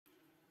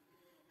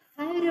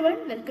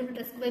everyone, welcome to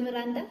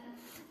techscoopbymiranda.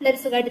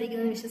 Let's go to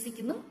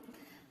വിശ്വസിക്കുന്നു.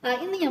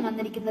 ഇന്ന് ഞാൻ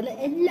വന്നിരിക്കുന്നത്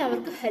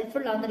എല്ലാവർക്കും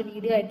ഹെൽപ്ഫുൾ ആവുന്ന ഒരു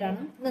വീഡിയോ ആയിട്ടാണ്.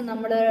 ഇന്ന്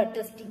നമ്മൾ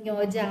ടെസ്റ്റിങ്ങോ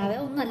ജാവ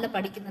ഒന്നല്ല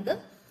പഠിക്കുന്നത്.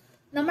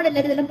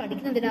 നമ്മളെല്ലാവരും ഇതെല്ലാം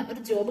പഠിക്കുന്നതിന് ഒരു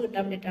ജോബ്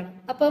കിട്ടാൻ വേണ്ടിയിട്ടാണ്.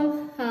 അപ്പം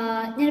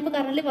ഞാനിപ്പോൾ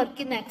കറന്റ് വർക്ക്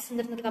ചെയ്യുന്ന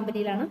ആക്സെഞ്ചർ എന്നൊരു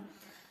കമ്പനിയിലാണ്.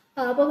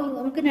 അപ്പം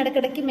നമുക്ക്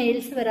ഇടയ്ക്കിടയ്ക്ക്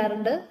മെയിൽസ്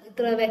വരാറുണ്ട്,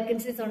 ഇത്ര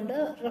വേക്കൻസീസ് ഉണ്ട്,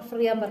 റെഫർ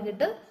ചെയ്യാൻ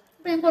പറഞ്ഞിട്ട്.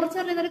 അപ്പൊ ഞാൻ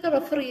കുറച്ചറിയുന്നവരൊക്കെ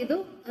റെഫർ ചെയ്തു.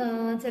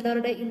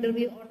 ചിലരുടെ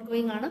ഇന്റർവ്യൂ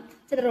ഓൺഗോയിങ് ആണ്,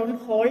 ചിലർ ഓൺ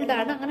ഹോൾഡ്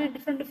ആണ്, അങ്ങനെ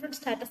ഡിഫറെന്റ്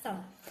സ്റ്റാറ്റസ്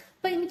ആണ്.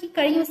 അപ്പൊ എനിക്ക്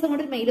കഴിഞ്ഞ ദിവസം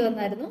കൊണ്ട് ഒരു മെയിൽ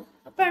വന്നായിരുന്നു.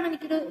 അപ്പോഴാണ്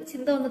എനിക്കൊരു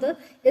ചിന്ത വന്നത്,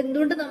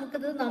 എന്തുകൊണ്ട്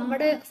നമുക്കത്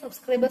നമ്മുടെ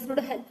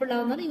സബ്സ്ക്രൈബേഴ്സിനോട് ഹെൽപ്ഫുൾ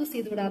ആവുന്നത് യൂസ്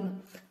ചെയ്ത് വിടാമെന്ന്.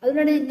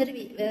 അതുകൊണ്ടാണ്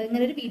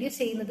ഇങ്ങനെ ഒരു വീഡിയോ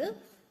ചെയ്യുന്നത്.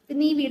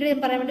 പിന്നെ ഈ വീഡിയോ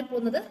ഞാൻ പറയാൻ വേണ്ടി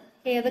പോകുന്നത്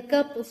ഏതൊക്കെ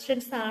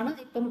പൊസിഷൻസ് ആണ്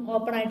ഇപ്പം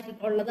ഓപ്പൺ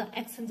ആയിട്ടുള്ളത്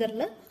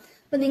ആക്സെഞ്ചറിൽ.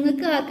 അപ്പൊ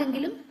നിങ്ങൾക്ക്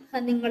ആർക്കെങ്കിലും,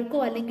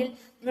 നിങ്ങൾക്കോ അല്ലെങ്കിൽ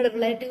നിങ്ങളുടെ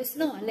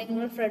റിലേറ്റീവ്സിനോ അല്ലെങ്കിൽ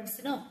നിങ്ങളുടെ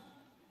ഫ്രണ്ട്സിനോ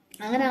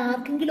അങ്ങനെ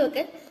ആർക്കെങ്കിലും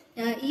ഒക്കെ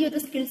ഈ ഒരു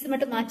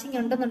സ്കിൽസുമായിട്ട് മാച്ചിങ്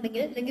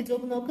ഉണ്ടെന്നുണ്ടെങ്കിൽ അല്ലെങ്കിൽ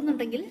ജോബ്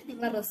നോക്കുന്നുണ്ടെങ്കിൽ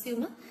നിങ്ങളെ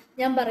റെസ്യൂം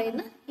ഞാൻ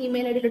പറയുന്ന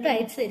ഇമെയിൽ ഐഡിയിലോട്ട്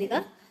അയച്ചു തരിക.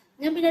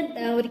 ഞാൻ പിന്നെ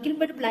ഒരിക്കലും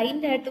പോയിട്ട്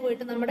ബ്ലൈൻഡ് ആയിട്ട്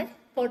പോയിട്ട് നമ്മുടെ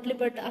പോർട്ടലിൽ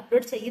പോയിട്ട്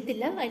അപ്ലോഡ്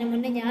ചെയ്യത്തില്ല. അതിന്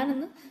മുന്നേ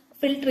ഞാനൊന്ന്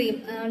ഫിൽട്ടർ ചെയ്യും,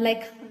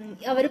 ലൈക്ക്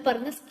അവർ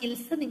പറഞ്ഞ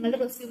സ്കിൽസ് നിങ്ങളുടെ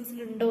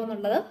റെസ്യൂംസിൽ ഉണ്ടോ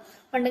എന്നുള്ളത്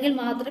ഉണ്ടെങ്കിൽ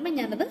മാത്രമേ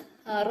ഞാനത്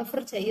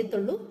റെഫർ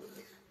ചെയ്യത്തുള്ളൂ.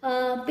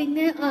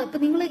 പിന്നെ ഇപ്പൊ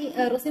നിങ്ങൾ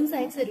റെസ്യൂംസ്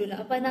അയച്ചു തരുമല്ലോ,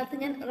 അപ്പൊ അതിനകത്ത്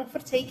ഞാൻ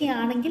റെഫർ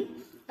ചെയ്യുകയാണെങ്കിൽ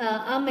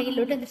ആ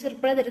മെയിലിലോട്ട് എനിക്ക്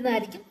റിപ്ലൈ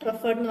തരുന്നതായിരിക്കും,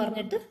 റെഫേർഡ് എന്ന്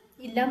പറഞ്ഞിട്ട്.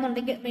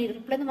 ഇല്ലാന്നുണ്ടെങ്കിൽ മെയിൽ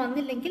റിപ്ലൈ ഒന്നും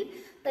വന്നില്ലെങ്കിൽ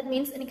ദാറ്റ്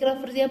മീൻസ് എനിക്ക്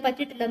റെഫർ ചെയ്യാൻ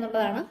പറ്റിയിട്ടില്ല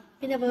എന്നുള്ളതാണ്.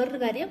 പിന്നെ വേറൊരു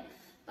കാര്യം,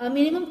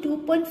 മിനിമം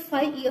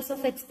 2.5 ഇയേഴ്സ്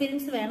ഓഫ്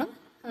എക്സ്പീരിയൻസ് വേണം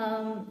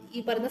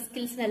ഈ പറയുന്ന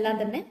സ്കിൽസിനെല്ലാം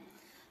തന്നെ.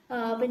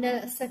 പിന്നെ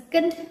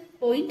സെക്കൻഡ്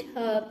പോയിന്റ്,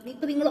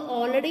 ഇപ്പൊ നിങ്ങൾ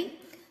ഓൾറെഡി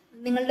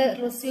നിങ്ങളുടെ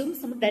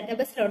റെസ്യൂംസ് നമ്മുടെ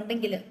ഡാറ്റാബേസിൽ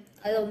ഉണ്ടെങ്കിൽ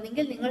അത്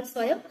ഒന്നെങ്കിൽ നിങ്ങൾ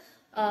സ്വയം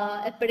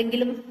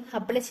എപ്പോഴെങ്കിലും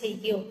അപ്ലൈ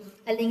ചെയ്യുകയോ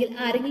അല്ലെങ്കിൽ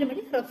ആരെങ്കിലും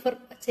വേണ്ടി റെഫർ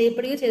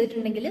ചെയ്യപ്പെടുകയോ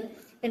ചെയ്തിട്ടുണ്ടെങ്കിൽ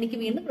എനിക്ക്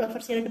വീണ്ടും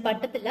റെഫർ ചെയ്യാനായിട്ട്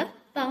പറ്റത്തില്ല.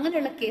 അപ്പൊ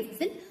അങ്ങനെയുള്ള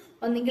കേസസിൽ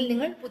ഒന്നെങ്കിൽ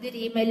നിങ്ങൾ പുതിയൊരു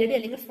ഇമെയിൽ ഐ ഡി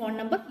അല്ലെങ്കിൽ ഫോൺ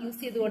നമ്പർ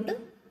യൂസ് ചെയ്തുകൊണ്ട്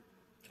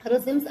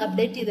റെസ്യൂംസ്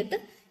അപ്ഡേറ്റ് ചെയ്തിട്ട്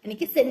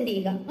എനിക്ക് സെൻഡ്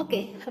ചെയ്യുക. ഓക്കെ,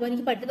 അപ്പൊ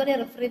എനിക്ക് പറ്റുന്നവരെ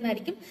റെഫർ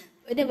ചെയ്യുന്നതായിരിക്കും.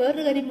 പിന്നെ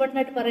വേറൊരു കാര്യം ഇമ്പോർട്ടൻ്റ്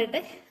ആയിട്ട് പറയട്ടെ,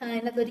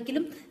 അതിനകത്ത്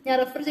ഒരിക്കലും ഞാൻ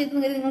റെഫർ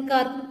ചെയ്തെന്ന് കരുതി നിങ്ങൾക്ക്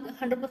ആർക്കും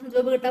 100%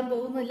 ജോബ് കിട്ടാൻ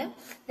പോകുന്നില്ല.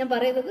 ഞാൻ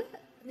പറയുന്നത്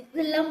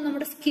ഇതെല്ലാം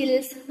നമ്മുടെ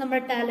സ്കിൽസ്,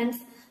 നമ്മുടെ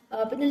ടാലൻസ്,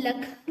 പിന്നെ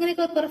ലക്ക്,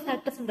 ഇങ്ങനെയൊക്കെ കുറെ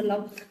ഫാക്ടേഴ്സ് ഉണ്ടല്ലോ.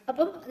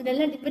 അപ്പം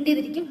ഇതിനെല്ലാം ഡിപ്പെൻഡ്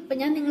ചെയ്തിരിക്കും. അപ്പൊ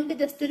ഞാൻ നിങ്ങൾക്ക്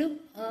ജസ്റ്റ് ഒരു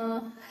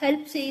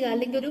ഹെൽപ്പ് ചെയ്യുക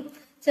അല്ലെങ്കിൽ ഒരു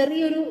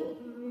ചെറിയൊരു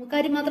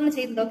കാര്യം മാത്രമാണ്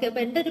ചെയ്യുന്നത്. ഓക്കെ,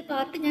 അപ്പൊ എന്റെ ഒരു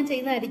പാർട്ട് ഞാൻ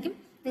ചെയ്യുന്നതായിരിക്കും,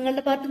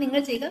 നിങ്ങളുടെ പാർട്ട് നിങ്ങൾ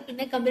ചെയ്യുക.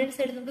 പിന്നെ കമ്പനിയുടെ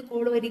സൈഡിൽ നമുക്ക്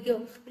കോൾ വരികയോ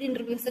ഒരു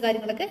ഇന്റർവ്യൂസ്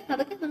കാര്യങ്ങളൊക്കെ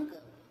അതൊക്കെ നമുക്ക്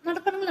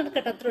നടക്കണമെങ്കിൽ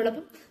നടക്കട്ടെ, അത്രേ ഉള്ളൂ.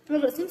 അപ്പം നിങ്ങൾ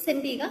റെസ്യൂം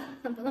സെൻഡ് ചെയ്യുക,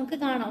 നമുക്ക്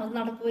കാണാം അത്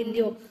നടക്കുമോ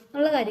ഇല്ലയോ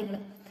എന്നുള്ള കാര്യങ്ങൾ.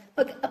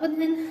 ഓക്കെ, അപ്പൊ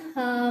ഞാൻ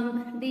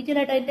ഡീറ്റെയിൽ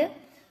ആയിട്ട് അതിന്റെ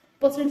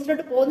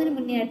പൊസിഷൻസിലോട്ട് പോകുന്നതിന്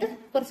മുന്നേ ആയിട്ട്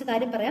കുറച്ച്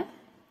കാര്യം പറയാം.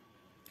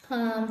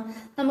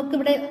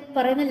 നമുക്കിവിടെ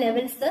പറയുന്ന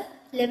ലെവൽസ്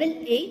ലെവൽ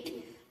 8,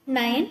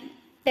 9,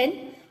 10,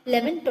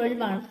 11,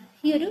 12 ആണ്.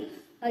 ഈ ഒരു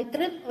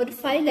ഇത്രയും ഒരു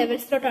 5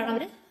 ലെവൽസിലോട്ടാണ്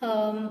അവർ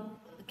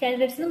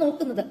കാൻഡിഡേറ്റ്സിനെ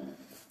നോക്കുന്നത്.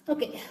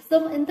 ഓക്കെ, സോ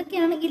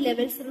എന്തൊക്കെയാണ് ഈ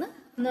ലെവൽസ്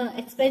എന്ന്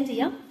എക്സ്പ്ലെയിൻ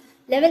ചെയ്യാം.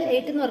 ലെവൽ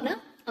 8 എന്ന് പറഞ്ഞാൽ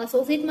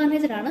അസോസിയേറ്റ്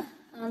മാനേജർ ആണ്.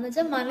 എന്ന്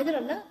വെച്ചാൽ മാനേജർ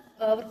അല്ല,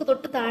 അവർക്ക്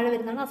തൊട്ട് താഴെ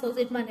വരുന്നതാണ്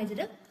അസോസിയേറ്റ് മാനേജർ.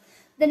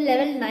 ദെൻ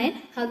ലെവൽ 9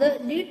 അത്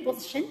ലീഡ്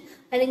പൊസിഷൻ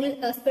അല്ലെങ്കിൽ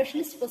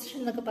സ്പെഷ്യലിസ്റ്റ് പൊസിഷൻ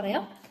എന്നൊക്കെ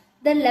പറയാം.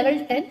 Then level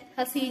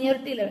 10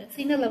 seniority level,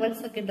 senior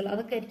levels ഒക്കെ ഉണ്ടല്ലോ,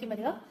 അതൊക്കെ ആയിരിക്കും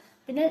വരിക.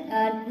 പിന്നെ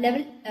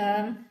ലെവൽ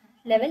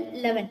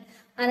 11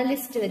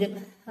 അനലിസ്റ്റ് വരും.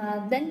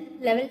 ദെൻ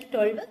ലെവൽ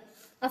 12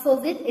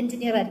 അസോസിയേറ്റ്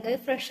എഞ്ചിനീയർ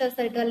ആയിരിക്കും, ഫ്രഷേഴ്സ്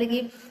ആയിട്ട്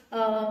അല്ലെങ്കിൽ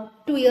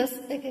 2 ഇയേഴ്സ്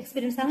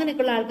എക്സ്പീരിയൻസ്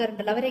അങ്ങനെയൊക്കെയുള്ള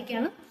ആൾക്കാരുണ്ടല്ലോ,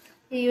 അവരെയൊക്കെയാണ്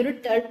ഈ ഒരു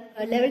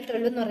ലെവൽ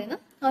 12 എന്ന് പറയുന്ന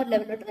ആ ഒരു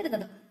ലെവലിലോട്ട്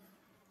വരുന്നത്.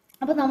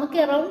 അപ്പൊ നമുക്ക്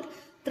അറൌണ്ട്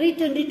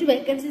 322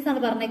 വേക്കൻസീസ് ആണ്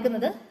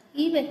പറഞ്ഞേക്കുന്നത്.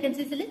 ഈ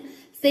വേക്കൻസീസിൽ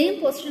സെയിം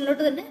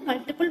പൊസിഷനിലോട്ട് തന്നെ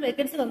മൾട്ടിപ്പിൾ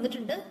വേക്കൻസി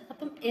വന്നിട്ടുണ്ട്.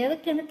 അപ്പം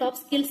ഏതൊക്കെയാണ് ടോപ്പ്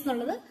സ്കിൽസ്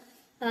എന്നുള്ളത്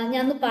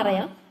ഞാനൊന്ന്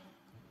പറയാം.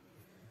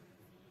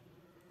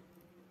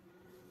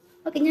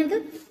 ഓക്കെ, ഞാനത്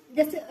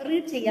ജസ്റ്റ്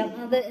റീഡ് ചെയ്യാം,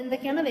 അത്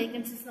എന്തൊക്കെയാണ്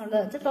വേക്കൻസീസ്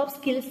എന്നുള്ളത്, ടോപ്പ്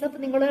സ്കിൽസ്. അപ്പൊ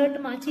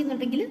നിങ്ങളായിട്ട് മാച്ച്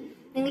ചെയ്യുന്നുണ്ടെങ്കിൽ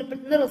നിങ്ങൾ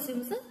ഇപ്പോഴത്തെ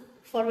റെസ്യൂംസ്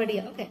ഫോർവേഡ്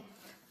ചെയ്യാം. Okay,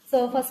 so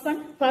first one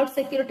cloud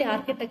security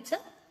architecture,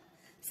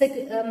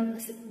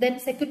 then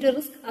security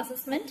risk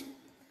assessment.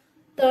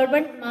 Third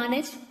one,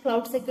 manage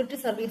cloud security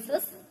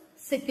services,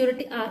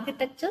 security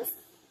architectures.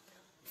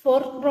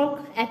 Fourth, block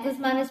access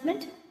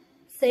management,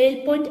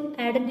 SailPoint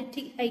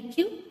Identity IQ,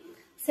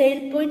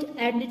 SailPoint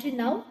Identity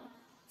Now,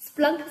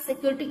 Splunk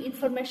Security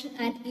Information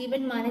and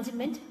Event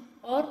Management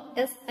or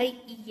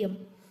SIEM.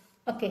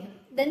 Okay,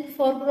 then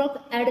foreground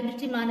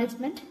identity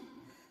management,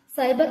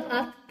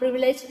 CyberArk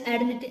Privileged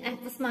Identity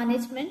Access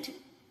Management,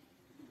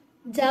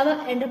 Java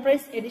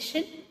Enterprise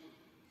Edition,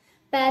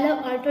 Palo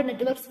Alto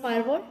Networks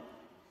Firewall,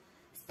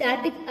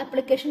 Static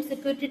Application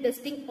Security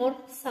Testing or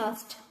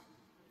SAST,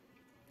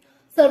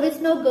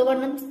 ServiceNow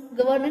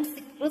Governance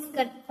Risk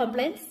and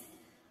Compliance,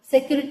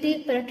 Security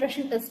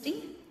Penetration Testing,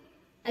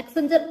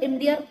 Accenture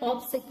MDR of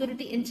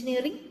Security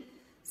Engineering,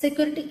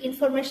 Security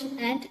Information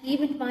and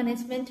Event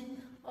Management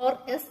or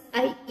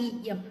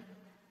SIEM.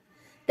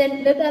 Then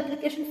Web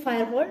Application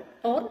Firewall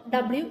or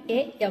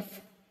WAF,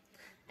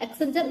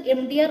 Accenture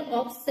MDR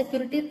of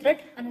Security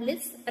Threat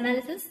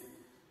Analysis,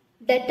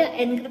 Data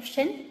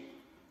Encryption,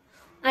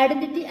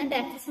 Identity and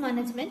Access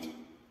Management,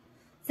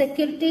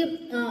 Security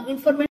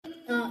Information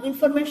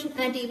Information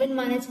and Event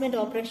Management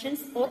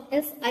Operations or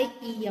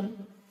SIEM,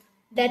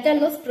 Data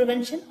Loss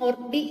Prevention or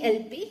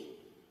DLP,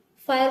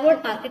 Firewall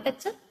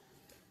Architecture,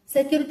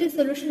 Security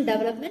Solution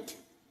Development,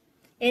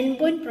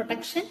 Endpoint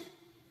Protection,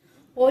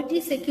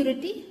 OT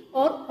Security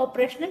or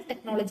Operational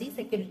Technology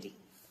Security,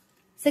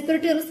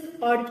 Security Risk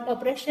Audit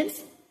Operations,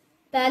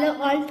 Palo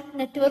Alto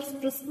Networks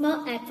Prisma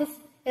Access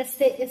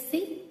SASC,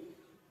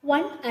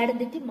 One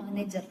Identity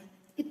Manager.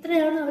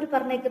 ഇത്രയാണ് അവർ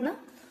പറഞ്ഞേക്കുന്ന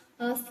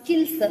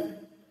skills.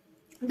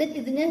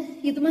 ഇതിന്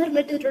ഇതുമായി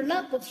relate ചെയ്തിട്ടുള്ള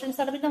positions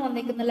ആണ് പിന്നെ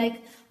വന്നേക്കുന്നത്. Like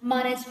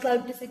manage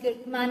cloud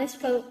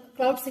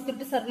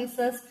security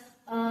services,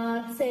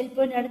 sale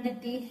point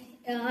identity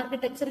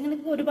architecture, ഇങ്ങനെ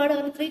ഒരുപാട്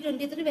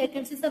 323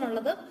 വേക്കൻസീസ് ആണ്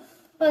ഉള്ളത്.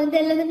 അപ്പൊ അതിന്റെ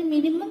എല്ലാം തന്നെ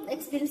മിനിമം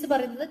എക്സ്പീരിയൻസ്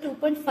പറയുന്നത്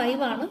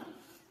 2.5 ആണ്.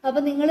 അപ്പൊ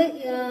നിങ്ങൾ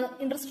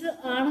ഇൻട്രസ്റ്റഡ്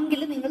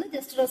ആണെങ്കിൽ നിങ്ങൾ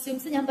ജസ്റ്റ്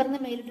റെസ്യൂംസ് ഞാൻ പറഞ്ഞ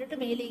മെയിലിട്ടിട്ട്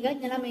മെയിൽ ചെയ്യുക.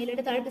 ഞാൻ ആ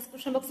മെയിലിന്റെ താഴെ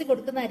ഡിസ്ക്രിപ്ഷൻ ബോക്സിൽ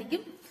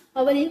കൊടുക്കുന്നതായിരിക്കും.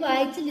 അപ്പോൾ ഈ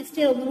വായിച്ച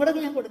ലിസ്റ്റ് ഒന്നും കൂടെ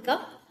ഞാൻ കൊടുക്കാം.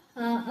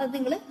 അത്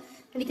നിങ്ങൾ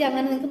എനിക്ക്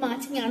അങ്ങനെ നിങ്ങൾക്ക്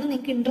മാച്ചിങ് ആണ്,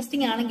 നിങ്ങൾക്ക്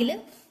ഇൻട്രസ്റ്റിംഗ് ആണെങ്കിൽ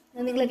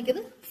നിങ്ങൾ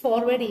എനിക്കത്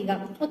ഫോർവേഡ്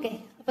ചെയ്യുക. ഓക്കെ.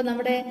 അപ്പൊ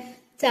നമ്മുടെ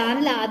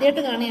ചാനൽ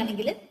ആദ്യമായിട്ട്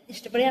കാണുകയാണെങ്കിൽ,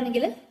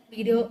 ഇഷ്ടപ്പെടുകയാണെങ്കിൽ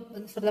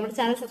നമ്മുടെ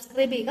ചാനൽ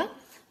സബ്സ്ക്രൈബ് ചെയ്യുക.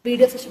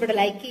 വീഡിയോസ് ഇഷ്ടപ്പെട്ട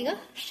ലൈക്ക് ചെയ്യുക,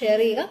 ഷെയർ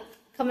ചെയ്യുക,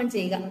 കമന്റ്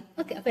ചെയ്യുക.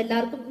 ഓക്കെ. അപ്പൊ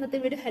എല്ലാവർക്കും ഇന്നത്തെ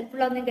വീഡിയോ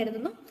ഹെൽപ്ഫുൾ ആണെന്ന് ഞാൻ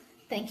കരുതുന്നു.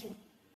 Thank you.